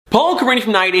Paul and Karine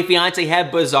from 90 Day Fiancé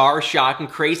have bizarre, shocking,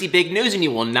 crazy big news, and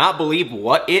you will not believe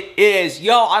what it is.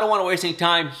 Yo, I don't want to waste any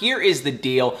time. Here is the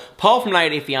deal. Paul from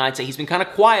 90 Day Fiancé, he's been kind of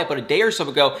quiet, but a day or so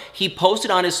ago, he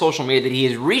posted on his social media that he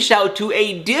has reached out to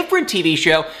a different TV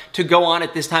show to go on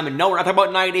at this time. And no, we're not talking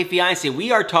about 90 Day Fiancé.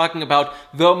 We are talking about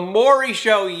The Maury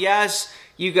Show. Yes.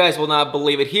 You guys will not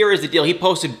believe it. Here is the deal. He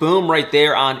posted boom right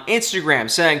there on Instagram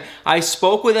saying, I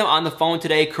spoke with him on the phone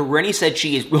today. Karine said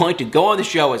she is willing to go on the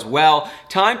show as well.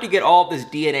 Time to get all this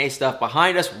DNA stuff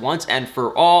behind us once and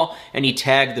for all. And he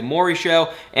tagged The Maury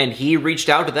Show and he reached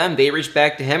out to them. They reached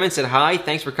back to him and said, hi,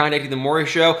 thanks for contacting The Maury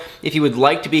Show. If you would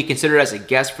like to be considered as a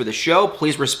guest for the show,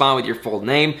 please respond with your full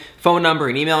name, phone number,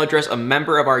 and email address. A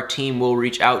member of our team will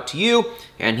reach out to you.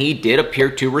 And he did appear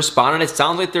to respond, and it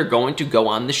sounds like they're going to go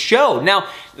on the show. Now,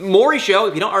 Maury Show,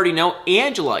 if you don't already know,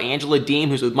 Angela Deem,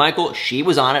 who's with Michael, she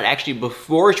was on it actually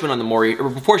before she went on the Maury, or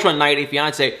before she went on 90 Day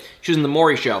Fiancé, she was in the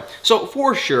Maury Show. So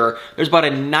for sure, there's about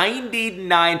a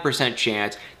 99%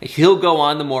 chance that he'll go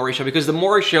on the Maury Show, because the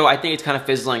Maury Show, I think it's kind of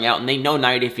fizzling out, and they know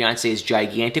 90 Day Fiancé is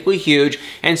gigantically huge,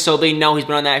 and so they know he's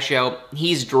been on that show.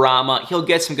 He's drama. He'll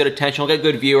get some good attention. He'll get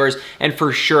good viewers, and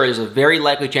for sure, there's a very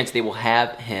likely chance they will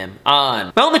have him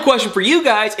on. My only question for you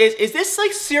guys is this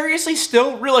like seriously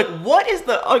still real? Like, what is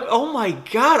the, like, oh my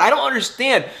God, I don't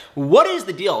understand. What is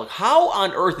the deal? Like, how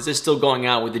on earth is this still going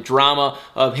on with the drama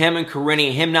of him and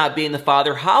Karine, him not being the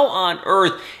father? How on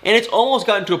earth? And it's almost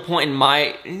gotten to a point in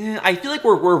my, I feel like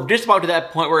we're just about to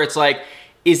that point where it's like,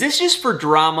 is this just for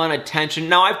drama and attention?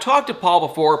 Now, I've talked to Paul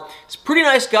before. He's a pretty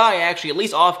nice guy, actually, at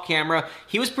least off camera.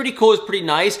 He was pretty cool, he was pretty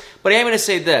nice, but I am going to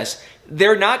say this.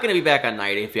 They're not going to be back on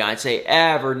 90 Day Fiancé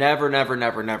ever, never, never,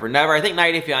 never, never, never. I think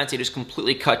 90 Day Fiancé just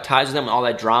completely cut ties with them, and all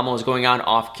that drama was going on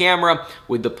off camera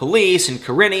with the police and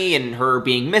Karine and her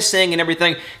being missing and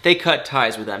everything. They cut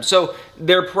ties with them. So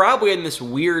they're probably in this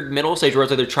weird middle stage where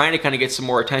it's like they're trying to kind of get some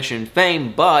more attention and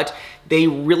fame, but they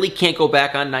really can't go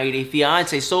back on 90 Day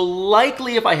Fiancé. So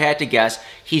likely, if I had to guess,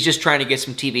 he's just trying to get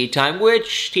some TV time,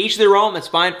 which, to each their own, that's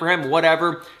fine for him,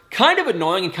 whatever. Kind of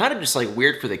annoying and kind of just like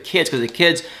weird for the kids, because the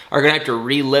kids are gonna have to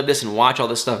relive this and watch all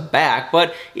this stuff back.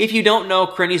 But if you don't know,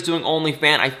 Karine's doing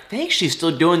OnlyFans. I think she's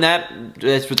still doing that.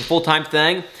 That's for the full-time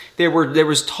thing. There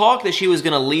was talk that she was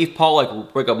gonna leave Paul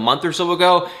like a month or so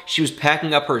ago. She was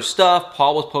packing up her stuff.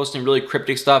 Paul was posting really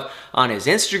cryptic stuff on his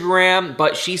Instagram,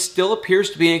 but she still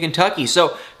appears to be in Kentucky.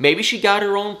 So maybe she got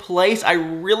her own place. I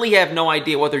really have no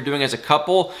idea what they're doing as a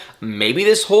couple. Maybe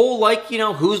this whole, like, you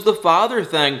know, who's the father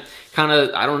thing kind of,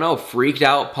 I don't know, freaked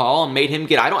out Paul and made him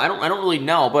get, I don't really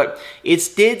know, but it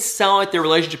did sound like their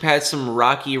relationship had some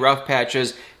rocky, rough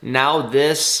patches. Now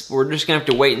this, we're just gonna have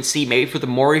to wait and see, maybe for the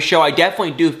Maury Show. I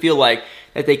definitely do feel like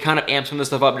that they kind of amp some of this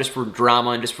stuff up just for drama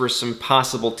and just for some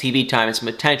possible TV time and some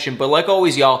attention. But like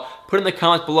always, y'all, put in the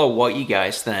comments below what you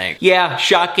guys think. Yeah,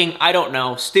 shocking, I don't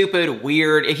know, stupid,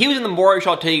 weird. If he was in the Maury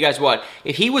Show, I'll tell you guys what,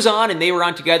 if he was on and they were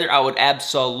on together, I would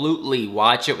absolutely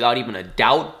watch it without even a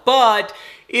doubt, but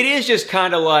it is just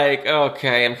kind of like,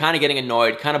 okay, I'm kind of getting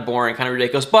annoyed, kind of boring, kind of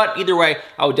ridiculous, but either way,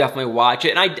 I would definitely watch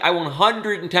it, and I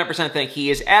 110% think he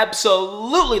is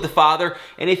absolutely the father,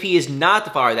 and if he is not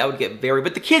the father, that would get very,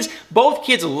 but the kids, both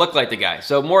kids look like the guy,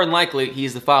 so more than likely,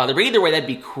 he's the father, but either way, that'd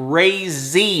be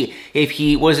crazy if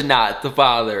he was not the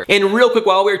father. And real quick,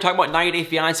 while we were talking about 90 Day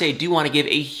Fiancé, I do want to give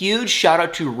a huge shout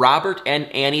out to Robert and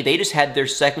Annie. They just had their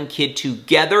second kid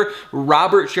together.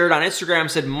 Robert shared on Instagram,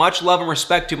 said, much love and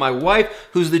respect to my wife,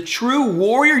 who's the true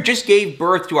warrior, just gave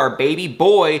birth to our baby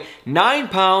boy, 9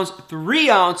 pounds, 3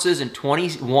 ounces, and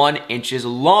 21 inches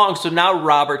long. So now,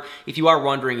 Robert, if you are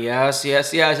wondering, yes,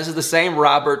 this is the same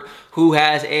Robert who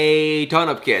has a ton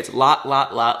of kids, lot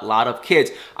of kids.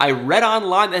 I read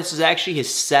online this is actually his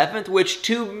 7th, which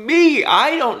to me,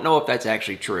 I don't know if that's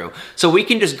actually true. So we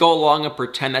can just go along and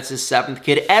pretend that's his 7th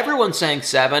kid. Everyone's saying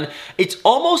 7. It's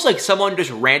almost like someone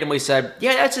just randomly said,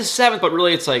 yeah, that's his 7th, but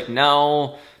really it's like,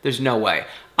 no, there's no way.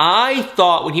 I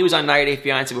thought when he was on 90 Day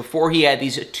Fiancé, before he had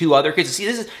these 2 other kids, see,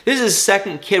 this is his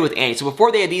 2nd kid with Annie. So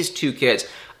before they had these 2 kids,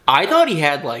 I thought he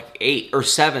had like 8 or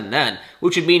 7 then,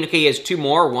 which would mean, okay, he has 2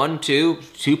 more, 1, 2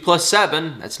 plus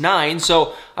 7, that's 9.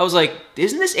 So I was like,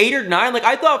 isn't this 8 or 9? Like,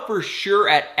 I thought for sure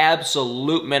at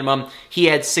absolute minimum, he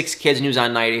had 6 kids and he was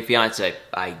on 90 Day Fiancé.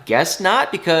 I guess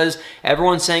not, because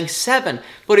everyone's saying 7.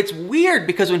 But it's weird,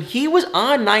 because when he was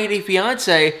on 90 Day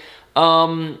Fiancé,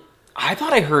 I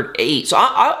thought I heard 8. So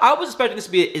I was expecting this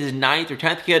to be his 9th or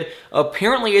 10th kid.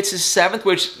 Apparently it's his 7th,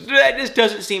 which that just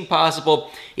doesn't seem possible.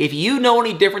 If you know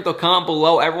any different, though, comment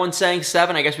below. Everyone's saying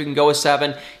 7. I guess we can go with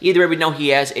 7. Either way, we know he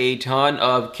has a ton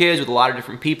of kids with a lot of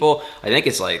different people. I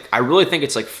really think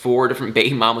it's like 4 different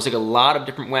baby mamas, like a lot of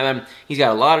different women. He's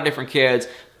got a lot of different kids.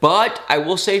 But I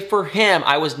will say for him,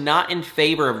 I was not in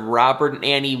favor of Robert and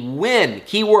Annie when,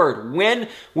 keyword, when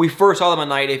we first saw them on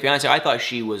 90 Day Fiancé, I thought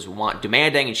she was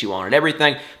demanding and she wanted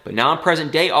everything. But now in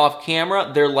present day, off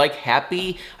camera, they're like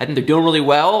happy. I think they're doing really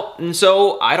well. And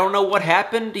so I don't know what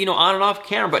happened, you know, on and off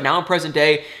camera. But now in present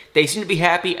day, they seem to be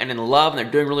happy and in love, and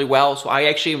they're doing really well. So I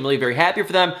actually am really very happy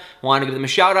for them. Want to give them a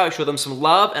shout out, show them some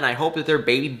love, and I hope that their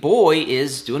baby boy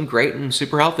is doing great and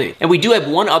super healthy. And we do have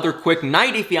one other quick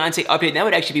 90 Day Fiancé update, and that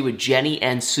would actually be with Jenny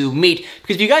and Sumit.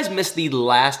 Because if you guys missed the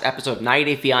last episode of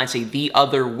 90 Day Fiancé the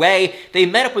other way, they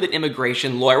met up with an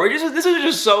immigration lawyer. This is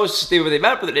just so stupid. They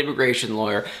met up with an immigration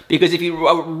lawyer because if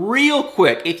you, real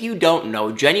quick, if you don't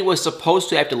know, Jenny was supposed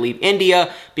to have to leave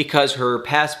India because her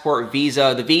passport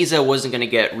visa, the visa wasn't going to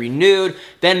get renewed.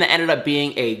 Then that ended up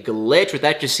being a glitch, but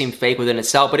that just seemed fake within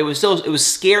itself. But it was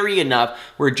scary enough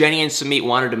where Jenny and Sumit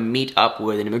wanted to meet up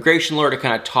with an immigration lawyer to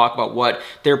kind of talk about what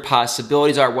their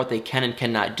possibilities are, what they can and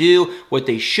cannot do, what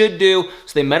they should do.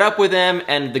 So they met up with him,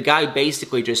 and the guy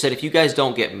basically just said, if you guys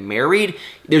don't get married,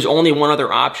 there's only one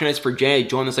other option. It's for Jenny to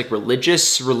join this like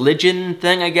religion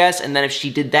thing, I guess. And then if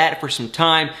she did that for some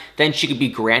time, then she could be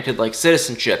granted like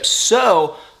citizenship.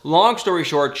 So long story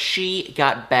short, she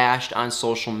got bashed on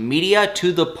social media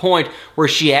to the point where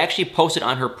she actually posted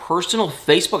on her personal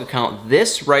Facebook account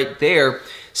this right there,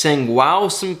 saying, wow,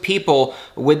 some people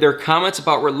with their comments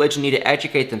about religion need to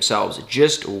educate themselves.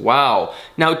 Just wow.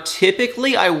 Now,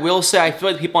 typically, I will say, I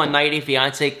feel like people on 90 Day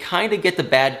Fiancé kind of get the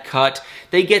bad cut.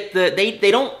 They get the,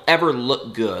 they don't ever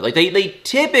look good. Like, they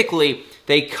typically,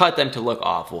 they cut them to look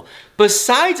awful.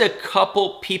 Besides a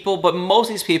couple people, but most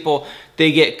of these people,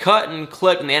 they get cut and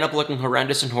clipped and they end up looking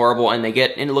horrendous and horrible, and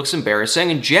it looks embarrassing.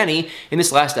 And Jenny, in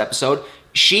this last episode,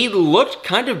 she looked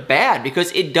kind of bad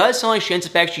because it does sound like she ends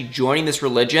up actually joining this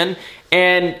religion.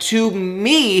 And to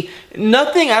me,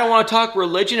 nothing, I don't want to talk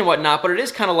religion and whatnot, but it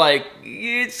is kind of like,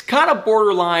 it's kind of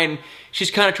borderline,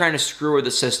 she's kind of trying to screw with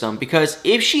the system. Because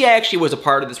if she actually was a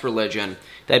part of this religion,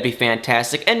 that'd be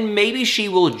fantastic. And maybe she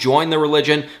will join the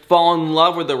religion, fall in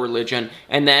love with the religion,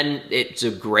 and then it's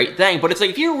a great thing. But it's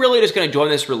like, if you're really just going to join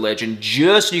this religion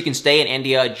just so you can stay in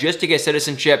India, just to get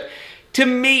citizenship, to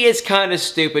me, it's kind of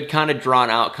stupid, kind of drawn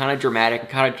out, kind of dramatic,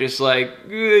 kind of just like,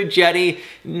 Jenny,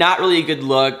 not really a good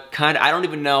look. I don't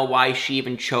even know why she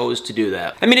even chose to do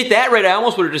that. I mean, at that rate, I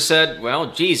almost would have just said,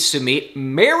 well, geez, Sumit,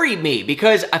 marry me.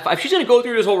 Because if she's going to go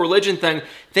through this whole religion thing,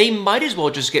 they might as well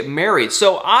just get married.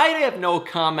 So I have no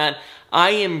comment.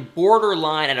 I am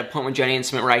borderline at a point with Jenny and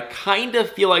Sumit where I kind of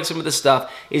feel like some of the stuff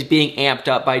is being amped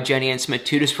up by Jenny and Sumit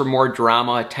too, just for more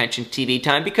drama, attention, TV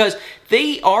time, because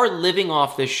they are living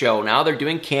off this show now. They're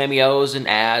doing cameos and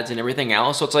ads and everything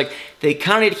else, so it's like they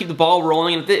kind of need to keep the ball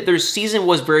rolling. And if their season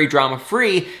was very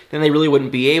drama-free, then they really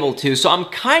wouldn't be able to. So I'm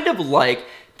kind of like,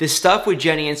 this stuff with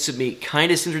Jenny and Sumit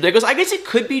kind of seems ridiculous. I guess it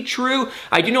could be true.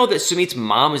 I do know that Sumit's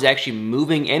mom is actually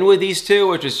moving in with these two,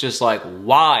 which is just like,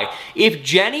 why? If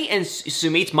Jenny and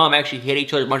Sumit's mom actually hate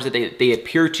each other as much as they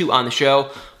appear to on the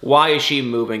show, why is she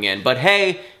moving in? But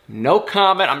hey, no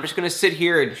comment. I'm just going to sit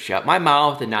here and shut my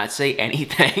mouth and not say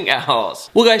anything else.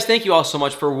 Well, guys, thank you all so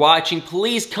much for watching.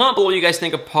 Please comment below what you guys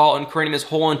think of Paul and Karine in this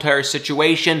whole entire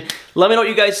situation. Let me know what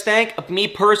you guys think. Of me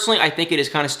personally, I think it is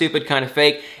kind of stupid, kind of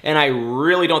fake, and I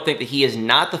really don't think that he is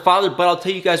not the father. But I'll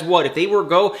tell you guys what, if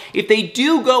they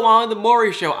do go on the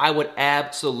Maury show, I would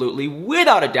absolutely,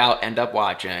 without a doubt, end up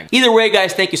watching. Either way,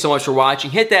 guys, thank you so much for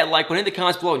watching. Hit that like button in the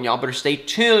comments below, and y'all better stay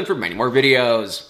tuned for many more videos.